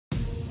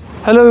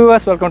Hello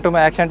viewers, welcome to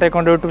my action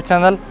taekwondo YouTube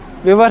channel.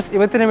 Viewers,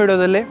 ಇವತ್ತಿನ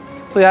ವೀಡಿಯೋದಲ್ಲಿ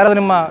ಯಾರಾದರೂ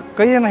ನಿಮ್ಮ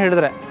ಕೈಯನ್ನು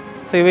ಹಿಡಿದ್ರೆ,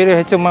 ಈ ವಿಡಿಯೋ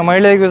ಹೆಚ್ಚು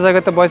ಮಹಿಳೆಗೆ ಯೂಸ್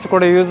ಆಗುತ್ತೆ, ಬಾಯ್ಸ್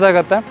ಕೂಡ ಯೂಸ್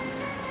ಆಗುತ್ತೆ.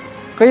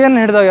 ಕೈಯನ್ನು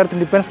ಹಿಡಿದಾಗ ಯಾವ ರೀತಿ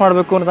ಡಿಫೆನ್ಸ್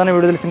ಮಾಡಬೇಕು ಅಂತ ನಾನು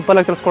ವೀಡಿಯೋದಲ್ಲಿ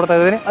ಸಿಂಪಲಾಗಿ ತಿಳಿಸ್ಕೊಡ್ತಾ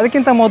ಇದ್ದೀನಿ.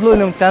 ಅದಕ್ಕಿಂತ ಮೊದಲು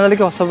ನಿಮ್ಮ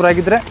ಚಾನಲ್ಗೆ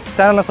ಹೊಸಬರಾಗಿದ್ದರೆ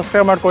ಚಾನಲ್ನ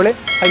ಸಬ್ಸ್ಕ್ರೈಬ್ ಮಾಡ್ಕೊಳ್ಳಿ.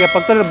 ಹಾಗೆ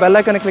ಪಕ್ಕದಲ್ಲಿ ಬೆಲ್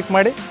ಐಕನ್ ಕ್ಲಿಕ್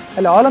ಮಾಡಿ,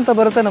 ಅಲ್ಲಿ ಆಲ್ ಅಂತ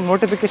ಬರುತ್ತೆ, ನಮ್ಮ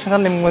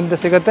ನೋಟಿಫಿಕೇಷನಲ್ಲಿ ನಿಮ್ಗೆ ಮುಂದೆ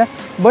ಸಿಗುತ್ತೆ.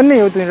 ಬನ್ನಿ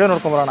ಇವತ್ತಿನ ವೀಡಿಯೋ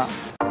ನೋಡ್ಕೊಂಬರೋಣ.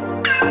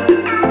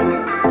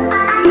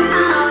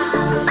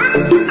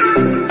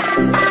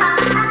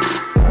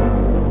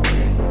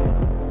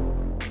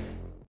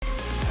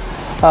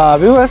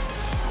 ವ್ಯೂವರ್ಸ್,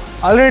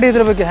 ಆಲ್ರೆಡಿ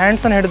ಇದ್ರ ಬಗ್ಗೆ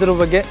ಹ್ಯಾಂಡ್ಸನ್ನು ಹಿಡಿದ್ರ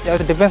ಬಗ್ಗೆ ಯಾವ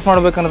ರೀತಿ ಡಿಫೆನ್ಸ್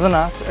ಮಾಡಬೇಕು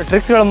ಅನ್ನೋದನ್ನು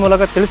ಟ್ರಿಕ್ಸ್ಗಳ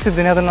ಮೂಲಕ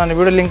ತಿಳಿಸಿದ್ದೀನಿ. ಅದನ್ನು ನಾನು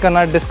ವಿಡಿಯೋ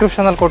ಲಿಂಕನ್ನು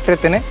ಡಿಸ್ಕ್ರಿಪ್ಷನಲ್ಲಿ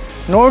ಕೊಟ್ಟಿರ್ತೀನಿ.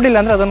 ನೋಡಿಲ್ಲ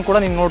ಅಂದರೆ ಅದನ್ನು ಕೂಡ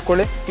ನೀವು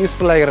ನೋಡ್ಕೊಳ್ಳಿ,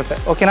 ಯೂಸ್ಫುಲ್ ಆಗಿರುತ್ತೆ.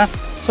 ಓಕೆನಾ?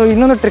 ಸೊ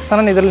ಇನ್ನೊಂದು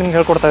ಟ್ರಿಕ್ಸನ್ನು ಇದರಲ್ಲಿ ನಿಮ್ಗೆ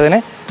ಹೇಳ್ಕೊಡ್ತಾ ಇದ್ದೀನಿ.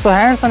 ಸೊ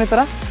ಹ್ಯಾಂಡ್ಸನ್ನು ಈ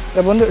ಥರ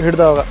ಬಂದು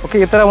ಹಿಡಿದವಾಗ, ಓಕೆ,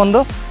 ಈ ಥರ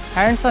ಒಂದು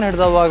ಹ್ಯಾಂಡ್ಸನ್ನು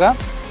ಹಿಡಿದವಾಗ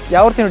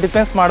ಯಾವ ರೀತಿ ನೀವು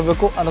ಡಿಫೆನ್ಸ್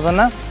ಮಾಡಬೇಕು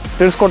ಅನ್ನೋದನ್ನು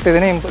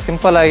ತಿಳಿಸ್ಕೊಡ್ತಿದ್ದೀನಿ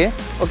ಸಿಂಪಲ್ಲಾಗಿ.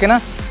 ಓಕೆನಾ?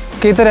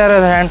 ಈ ಥರ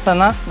ಯಾರು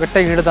ಹ್ಯಾಂಡ್ಸನ್ನು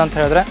ಗಟ್ಟಿಯಾಗಿ ಹಿಡಿದ ಅಂತ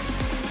ಹೇಳಿದ್ರೆ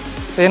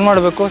ಏನು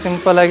ಮಾಡಬೇಕು?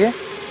 ಸಿಂಪಲ್ಲಾಗಿ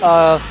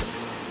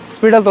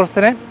ಸ್ಪೀಡಲ್ಲಿ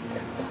ತೋರಿಸ್ತೇನೆ,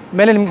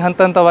 ಮೇಲೆ ನಿಮ್ಗೆ ಹಂತ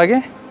ಹಂತವಾಗಿ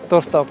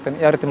ತೋರಿಸ್ತಾ ಹೋಗ್ತೀನಿ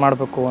ಯಾವ ರೀತಿ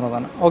ಮಾಡಬೇಕು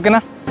ಅನ್ನೋದನ್ನು. ಓಕೆನಾ?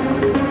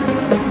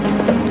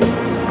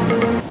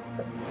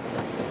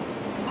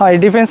 ಈ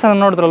ಡಿಫೆನ್ಸನ್ನು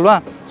ನೋಡಿದ್ರಲ್ವಾ?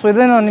 ಸೊ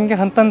ಇದನ್ನು ನಿಮಗೆ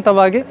ಹಂತ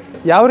ಹಂತವಾಗಿ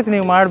ಯಾವ ರೀತಿ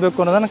ನೀವು ಮಾಡಬೇಕು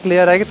ಅನ್ನೋದನ್ನು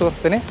ಕ್ಲಿಯರಾಗಿ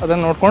ತೋರಿಸ್ತೀನಿ.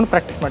 ಅದನ್ನು ನೋಡ್ಕೊಂಡು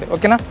ಪ್ರಾಕ್ಟೀಸ್ ಮಾಡಿ.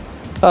 ಓಕೆನಾ?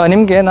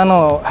 ನಿಮಗೆ ನಾನು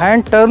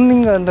ಹ್ಯಾಂಡ್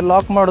ಟರ್ನಿಂಗ್ ಅಂದರೆ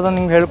ಲಾಕ್ ಮಾಡೋದನ್ನು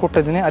ನಿಮ್ಗೆ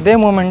ಹೇಳ್ಕೊಟ್ಟಿದ್ದೀನಿ. ಅದೇ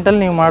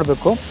ಮೂಮೆಂಟಲ್ಲಿ ನೀವು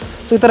ಮಾಡಬೇಕು.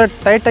 ಸೊ ಈ ಥರ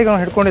ಟೈಟಾಗಿ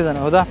ಅವ್ನು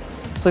ಹಿಡ್ಕೊಂಡಿದ್ದಾನೆ, ಹೌದಾ?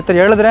 ಸೊ ಈ ಥರ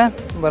ಹೇಳಿದ್ರೆ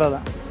ಬರೋದ.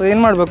 ಸೊ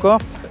ಏನು ಮಾಡಬೇಕು?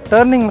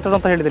 ಟರ್ನಿಂಗ್ ಮೆಥಡ್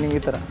ಅಂತ ಹೇಳಿದೆ ನಿಮ್ಗೆ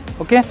ಈ ಥರ.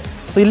 ಓಕೆ?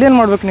 ಸೊ ಇಲ್ಲೇನು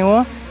ಮಾಡಬೇಕು? ನೀವು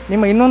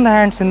ನಿಮ್ಮ ಇನ್ನೊಂದು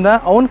ಹ್ಯಾಂಡ್ಸಿಂದ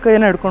ಅವ್ನ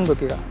ಕೈಯನ್ನು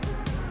ಹಿಡ್ಕೊಳ್ಬೇಕು ಈಗ.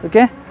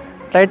 ಓಕೆ?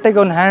 ಟೈಟಾಗಿ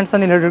ಅವ್ನ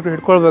ಹ್ಯಾಂಡ್ಸನ್ನು ಇಲ್ಲಿ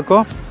ಹಿಡ್ಕೊಳ್ಬೇಕು.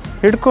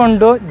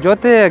 ಹಿಡ್ಕೊಂಡು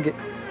ಜೊತೆಯಾಗಿ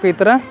ಈ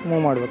ಥರ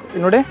ಮೂವ್ ಮಾಡಬೇಕು.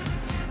 ಇಲ್ಲಿ ನೋಡಿ,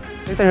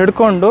 ಈ ಥರ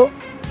ಹಿಡ್ಕೊಂಡು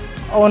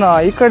ಅವನ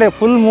ಈ ಕಡೆ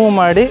ಫುಲ್ ಮೂವ್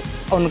ಮಾಡಿ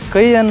ಅವನ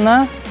ಕೈಯನ್ನು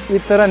ಈ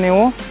ಥರ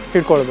ನೀವು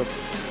ಹಿಡ್ಕೊಳ್ಬೇಕು.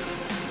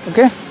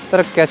 ಓಕೆ? ಈ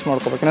ಥರ ಕ್ಯಾಚ್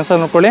ಮಾಡ್ಕೋಬೇಕು. ಇನ್ನೊಂದು ಸಲ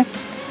ನೋಡ್ಕೊಳ್ಳಿ,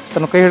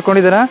 ತನ್ನ ಕೈ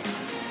ಹಿಡ್ಕೊಂಡಿದ್ದೀರಾ,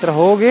 ಈ ಥರ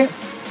ಹೋಗಿ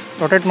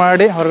ರೊಟೇಟ್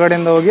ಮಾಡಿ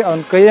ಹೊರಗಡೆಯಿಂದ ಹೋಗಿ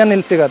ಅವನ ಕೈಯನ್ನು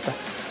ಇಲ್ಲಿ ಸಿಗತ್ತೆ,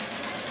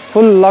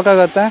 ಫುಲ್ ಲಾಕ್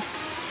ಆಗುತ್ತೆ.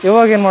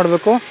 ಇವಾಗ ಏನು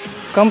ಮಾಡಬೇಕು?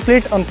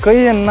 ಕಂಪ್ಲೀಟ್ ಅವ್ನ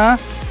ಕೈಯನ್ನು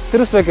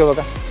ತಿರ್ಸ್ಬೇಕು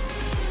ಇವಾಗ.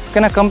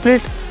 ಓಕೆನಾ?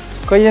 ಕಂಪ್ಲೀಟ್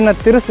ಕೈಯನ್ನು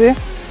ತಿರ್ಸಿ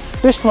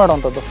ಟ್ವಿಸ್ಟ್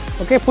ಮಾಡೋವಂಥದ್ದು.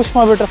 ಓಕೆ? ಪುಷ್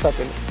ಮಾಡಿಬಿಟ್ರೆ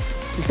ಸಾಕು.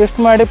 ಇಲ್ಲಿ ಟ್ವಿಸ್ಟ್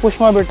ಮಾಡಿ ಪುಷ್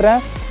ಮಾಡಿಬಿಟ್ರೆ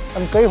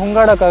ಅವ್ನ ಕೈ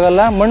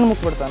ಹುಂಗಾಡೋಕ್ಕಾಗಲ್ಲ, ಮಣ್ಣು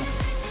ಮುಕ್ಬಿಡ್ತಾನೆ.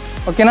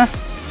 ಓಕೆನಾ?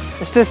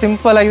 ಇಷ್ಟೇ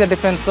ಸಿಂಪಲ್ ಆಗಿದೆ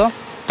ಡಿಫೆನ್ಸು.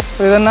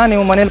 ಸೊ ಇದನ್ನು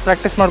ನೀವು ಮನೇಲಿ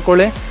ಪ್ರಾಕ್ಟೀಸ್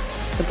ಮಾಡ್ಕೊಳ್ಳಿ.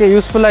 ಓಕೆ?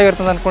 ಯೂಸ್ಫುಲ್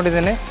ಆಗಿರ್ತದೆ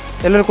ಅಂದ್ಕೊಂಡಿದ್ದೀನಿ.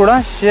 ಎಲ್ಲರೂ ಕೂಡ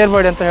ಶೇರ್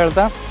ಮಾಡಿ ಅಂತ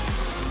ಹೇಳ್ತಾ,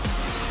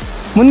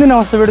 ಮುಂದಿನ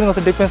ಹೊಸ ವೀಡಿಯೋ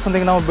ಹೊಸ ಡಿಫೆನ್ಸ್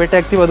ಒಂದಿಗೆ ನಾವು ಭೇಟಿ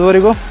ಆಗ್ತೀವಿ.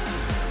 ಅದುವರೆಗೂ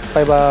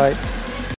ಬಾಯ್ ಬಾಯ್.